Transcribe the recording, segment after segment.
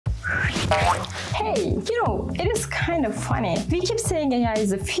Hey, it is kind of funny. We keep saying AI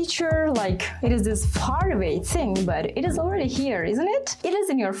is a feature, like it is this faraway thing, but it is already here, isn't it? It is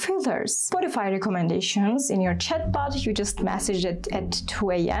in your filters, Spotify recommendations, in your chatbot, you just message it at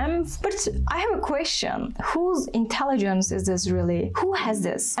 2 a.m. But I have a question. Whose intelligence is this really? Who has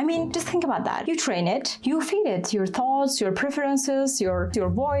this? I mean, just think about that. You train it, you feed it your thoughts, your preferences, your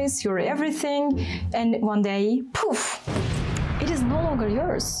voice, your everything, and one day, poof, it is no longer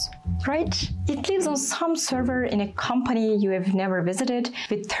yours. Right? It lives on some server in a company you have never visited,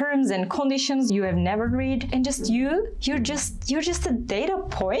 with terms and conditions you have never read, and you're just a data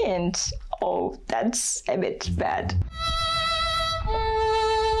point. Oh, that's a bit bad.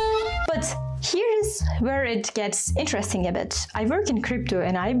 But here's where it gets interesting a bit. I work in crypto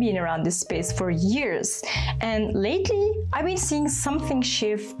and I've been around this space for years, and lately I've been seeing something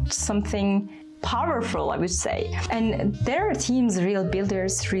shift, something powerful, I would say. And there are teams, real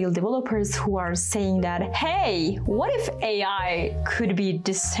builders, real developers who are saying that, hey, what if AI could be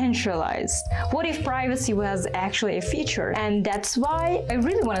decentralized? What if privacy was actually a feature? And that's why I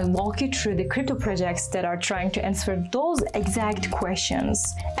really want to walk you through the crypto projects that are trying to answer those exact questions.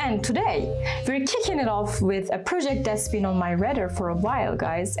 And today, we're kicking it off with a project that's been on my radar for a while,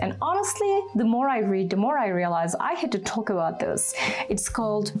 guys. And honestly, the more I read, the more I realize I had to talk about this. It's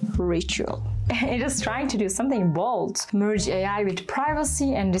called Ritual. It is trying to do something bold, merge AI with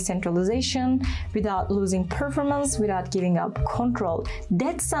privacy and decentralization without losing performance, without giving up control.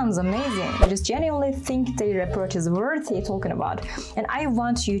 That sounds amazing. I just genuinely think their approach is worthy talking about, and I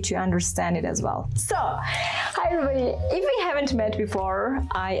want you to understand it as well. So, hi everybody, if we haven't met before,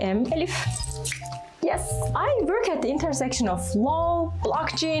 I am Elif. Yes, I work at the intersection of law,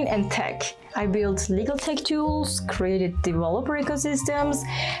 blockchain, and tech. I built legal tech tools, created developer ecosystems,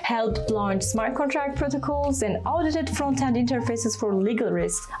 helped launch smart contract protocols, and audited front-end interfaces for legal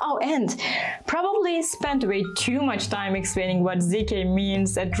risks. Oh, and probably spent way too much time explaining what ZK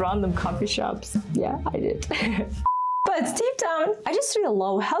means at random coffee shops. Yeah, I did. But deep down, I just really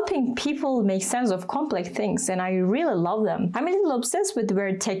love helping people make sense of complex things, and I really love them. I'm a little obsessed with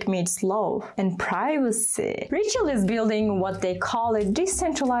where tech meets law and privacy. Ritual is building what they call a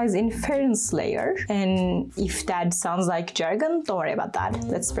decentralized inference layer, and if that sounds like jargon, don't worry about that.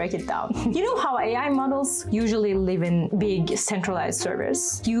 Let's break it down. You know how AI models usually live in big centralized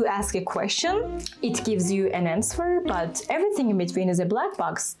servers? You ask a question, it gives you an answer, but everything in between is a black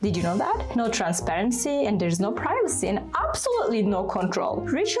box. Did you know that? No transparency, and there's no privacy, and absolutely no control.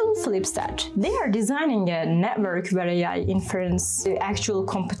 Ritual flips that. They are designing a network where AI inference, the actual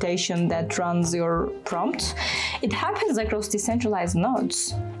computation that runs your prompt, it happens across decentralized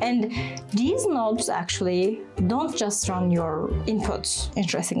nodes. And these nodes actually don't just run your inputs,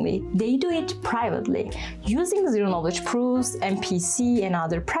 interestingly. They do it privately, using zero-knowledge proofs, MPC, and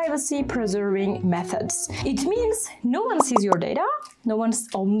other privacy-preserving methods. It means no one sees your data, no one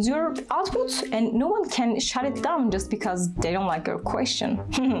owns your output, and no one can shut it down just because they don't like your question.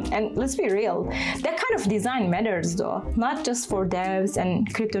 And let's be real, that kind of design matters though, not just for devs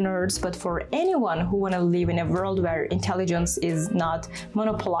and crypto nerds, but for anyone who want to live in a world where intelligence is not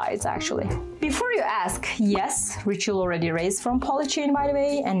monopolized, actually. Before you ask, yes, Ritual already raised from Polychain, by the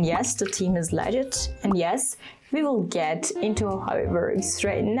way, and yes, the team is legit, and yes, we will get into how it works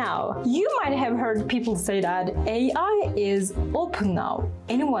right now. You might have heard people say that AI is open now.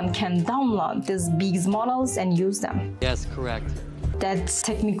 Anyone can download these big models and use them. Yes, correct. That's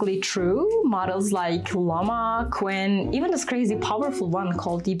technically true. Models like Llama, Qwen, even this crazy powerful one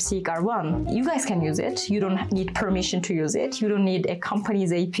called DeepSeek R1. You guys can use it. You don't need permission to use it. You don't need a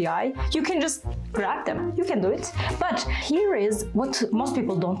company's API. You can just grab them. You can do it. But here is what most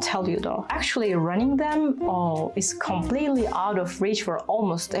people don't tell you though. Actually running them is completely out of reach for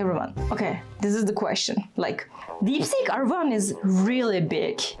almost everyone. Okay, this is the question. Like, DeepSeek R1 is really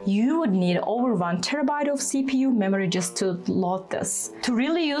big. You would need over 1 terabyte of CPU memory just to load this. To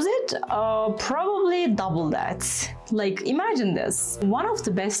really use it, probably double that. Like, imagine this. One of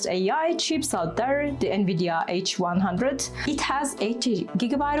the best AI chips out there, the NVIDIA H100, it has 80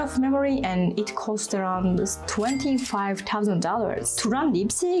 gigabyte of memory and it costs around $25,000. To run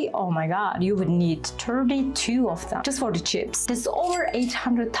DeepSeek, oh my god, you would need 32 of them just for the chips. That's over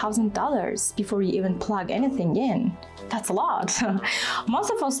 $800,000 before you even plug anything in. That's a lot.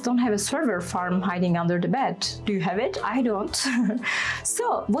 Most of us don't have a server farm hiding under the bed. Do you have it? I don't.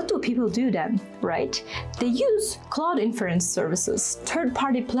 So what do people do then, right? They use cloud inference services,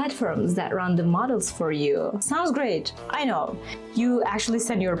 third-party platforms that run the models for you. Sounds great, I know. You actually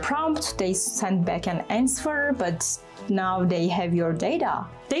send your prompt, they send back an answer, but now they have your data.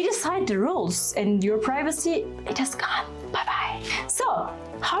 They decide the rules and your privacy, it is gone. Bye-bye. So,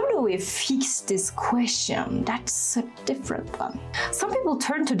 how do we fix this question? That's a different one. Some people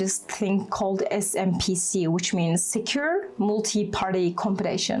turn to this thing called SMPC, which means Secure Multi-Party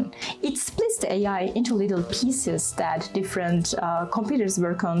Computation. It splits the AI into little pieces that different computers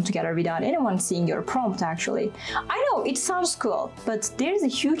work on together without anyone seeing your prompt, actually. I know, it sounds cool, but there's a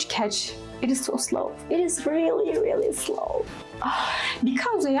huge catch. It is so slow. It is really, really slow.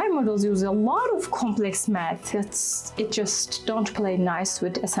 Because AI models use a lot of complex math, it just don't play nice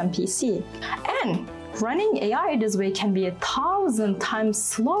with SMPC. And running AI this way can be 1,000 times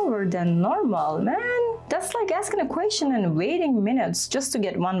slower than normal, man. That's like asking a question and waiting minutes just to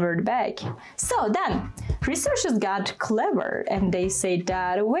get one word back. So then, researchers got clever and they said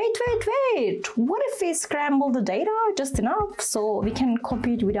that, wait, what if we scramble the data just enough so we can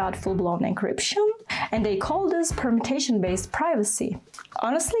compete without full-blown encryption? And they call this permutation-based privacy.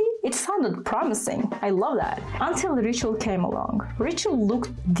 Honestly, it sounded promising. I love that. Until Ritual came along. Ritual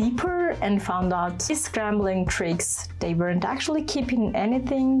looked deeper and found out these scrambling tricks, they weren't actually keeping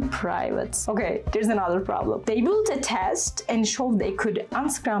anything private. Okay, there's another problem. They built a test and showed they could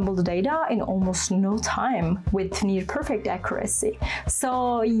unscramble the data in almost no time with near perfect accuracy.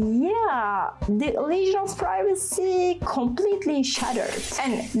 So yeah, the illusion of privacy completely shattered.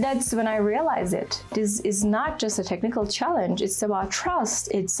 And that's when I realized it. This is not just a technical challenge, it's about trust.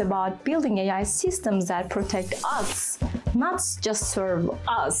 It's about building AI systems that protect us, not just serve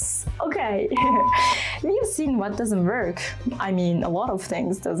us. Okay, we've seen what doesn't work. I mean, a lot of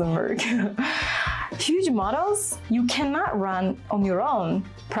things doesn't work. Huge models you cannot run on your own.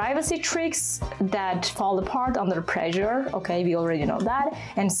 Privacy tricks that fall apart under pressure, okay, we already know that,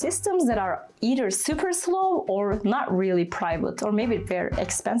 and systems that are either super slow or not really private, or maybe very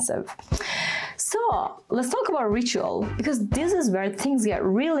expensive. So let's talk about Ritual, because this is where things get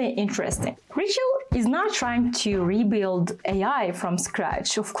really interesting. Ritual is not trying to rebuild AI from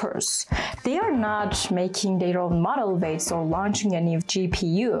scratch, of course. They are not making their own model weights or launching a new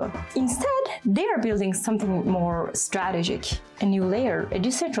GPU. Instead, they are building something more strategic, a new layer, a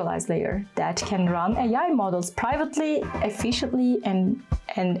decentralized layer that can run AI models privately, efficiently, and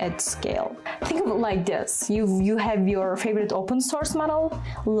at scale. Think of it like this. You have your favorite open source model,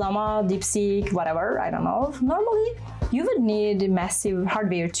 Llama, DeepSeek, whatever, I don't know. Normally, you would need massive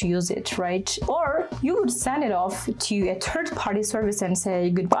hardware to use it, right? Or you would send it off to a third-party service and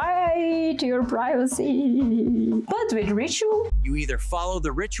say goodbye to your privacy. But with Ritual, you either follow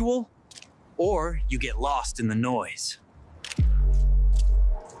the ritual or you get lost in the noise.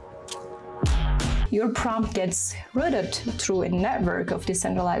 Your prompt gets routed through a network of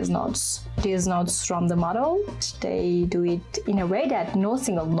decentralized nodes. These nodes run the model. They do it in a way that no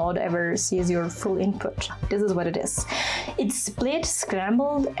single node ever sees your full input. This is what it is. It's split,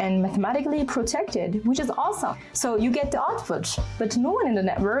 scrambled, and mathematically protected, which is awesome. So you get the output, but no one in the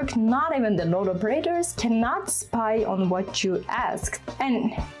network, not even the node operators, cannot spy on what you asked.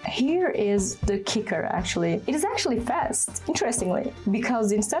 And here is the kicker, actually. It is actually fast, interestingly,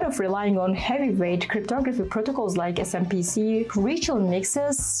 because instead of relying on heavyweight cryptography protocols like SMPC, Ritual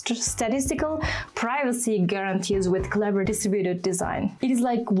mixes statistical privacy guarantees with clever distributed design. It is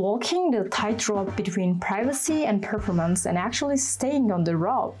like walking the tightrope between privacy and performance and actually staying on the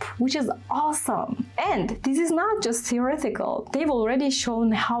rope, which is awesome. And this is not just theoretical. They've already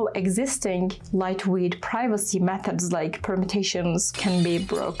shown how existing lightweight privacy methods like permutations can be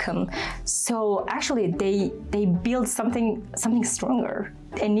broken. So actually they build something stronger.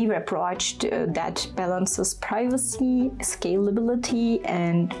 A new approach that balances privacy, scalability,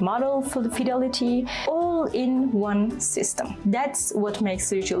 and model fidelity all in one system. That's what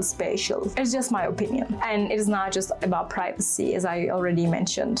makes Ritual special. It's just my opinion. And it is not just about privacy, as I already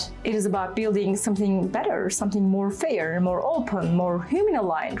mentioned. It is about building something better, something more fair, more open, more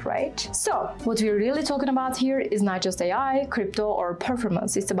human-aligned, right? So, what we're really talking about here is not just AI, crypto, or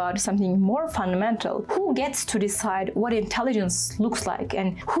performance. It's about something more fundamental. Who gets to decide what intelligence looks like,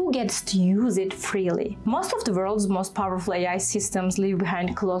 and who gets to use it freely? Most of the world's most powerful AI systems live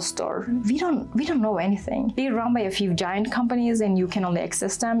behind closed doors. We don't know anything. They're run by a few giant companies and you can only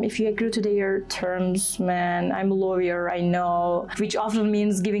access them if you agree to their terms. Man, I'm a lawyer, I know, which often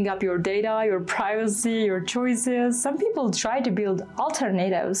means giving up your data, your privacy, your choices. Some people try to build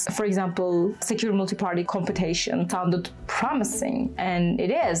alternatives. For example, secure multi-party computation sounded promising, and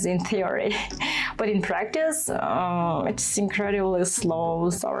it is in theory. But in practice, it's incredibly slow,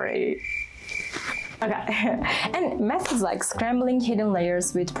 sorry. Okay. And methods like scrambling hidden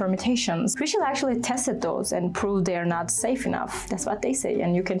layers with permutations. Ritual actually tested those and proved they are not safe enough. That's what they say,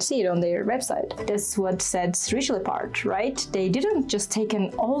 and you can see it on their website. That's what sets Ritual apart, right? They didn't just take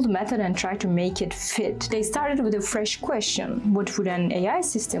an old method and try to make it fit. They started with a fresh question. What would an AI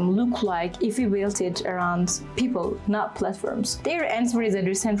system look like if we built it around people, not platforms? Their answer is a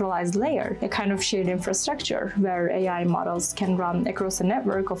decentralized layer, a kind of shared infrastructure where AI models can run across a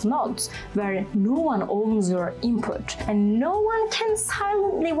network of nodes, where no one owns your input and no one can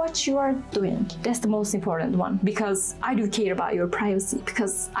silently watch you are doing. That's the most important one, because I do care about your privacy,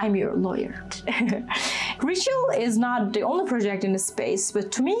 because I'm your lawyer. Ritual is not the only project in the space,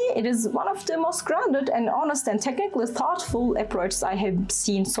 but to me it is one of the most grounded and honest and technically thoughtful approaches I have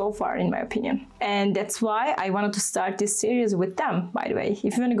seen so far, in my opinion. And that's why I wanted to start this series with them, by the way.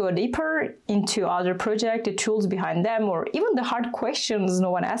 If you want to go deeper into other projects, the tools behind them, or even the hard questions no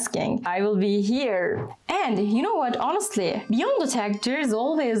one asking, I will be here. And you know what, honestly, beyond the tech, there is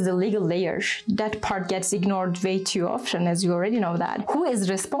always the legal layer. That part gets ignored way too often, as you already know that. Who is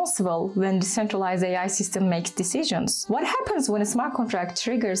responsible when decentralized AI system makes decisions? What happens when a smart contract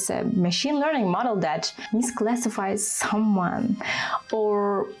triggers a machine learning model that misclassifies someone?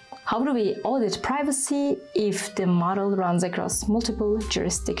 Or how do we audit privacy if the model runs across multiple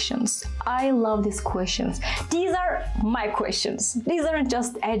jurisdictions? I love these questions. These are my questions. These aren't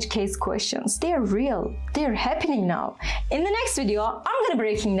just edge case questions. They are real. They are happening now. In the next video, I'm gonna be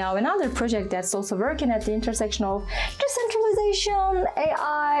breaking down another project that's also working at the intersection of decentralization,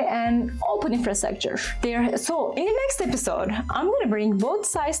 AI, and open infrastructure. So in the next episode, I'm gonna bring both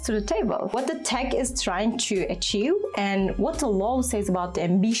sides to the table. What the tech is trying to achieve and what the law says about the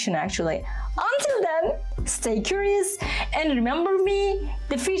ambition actually. Until then, stay curious and remember me,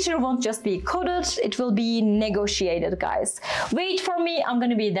 the future won't just be coded, it will be negotiated, guys. Wait for me, I'm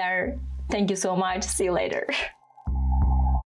gonna be there. Thank you so much, see you later.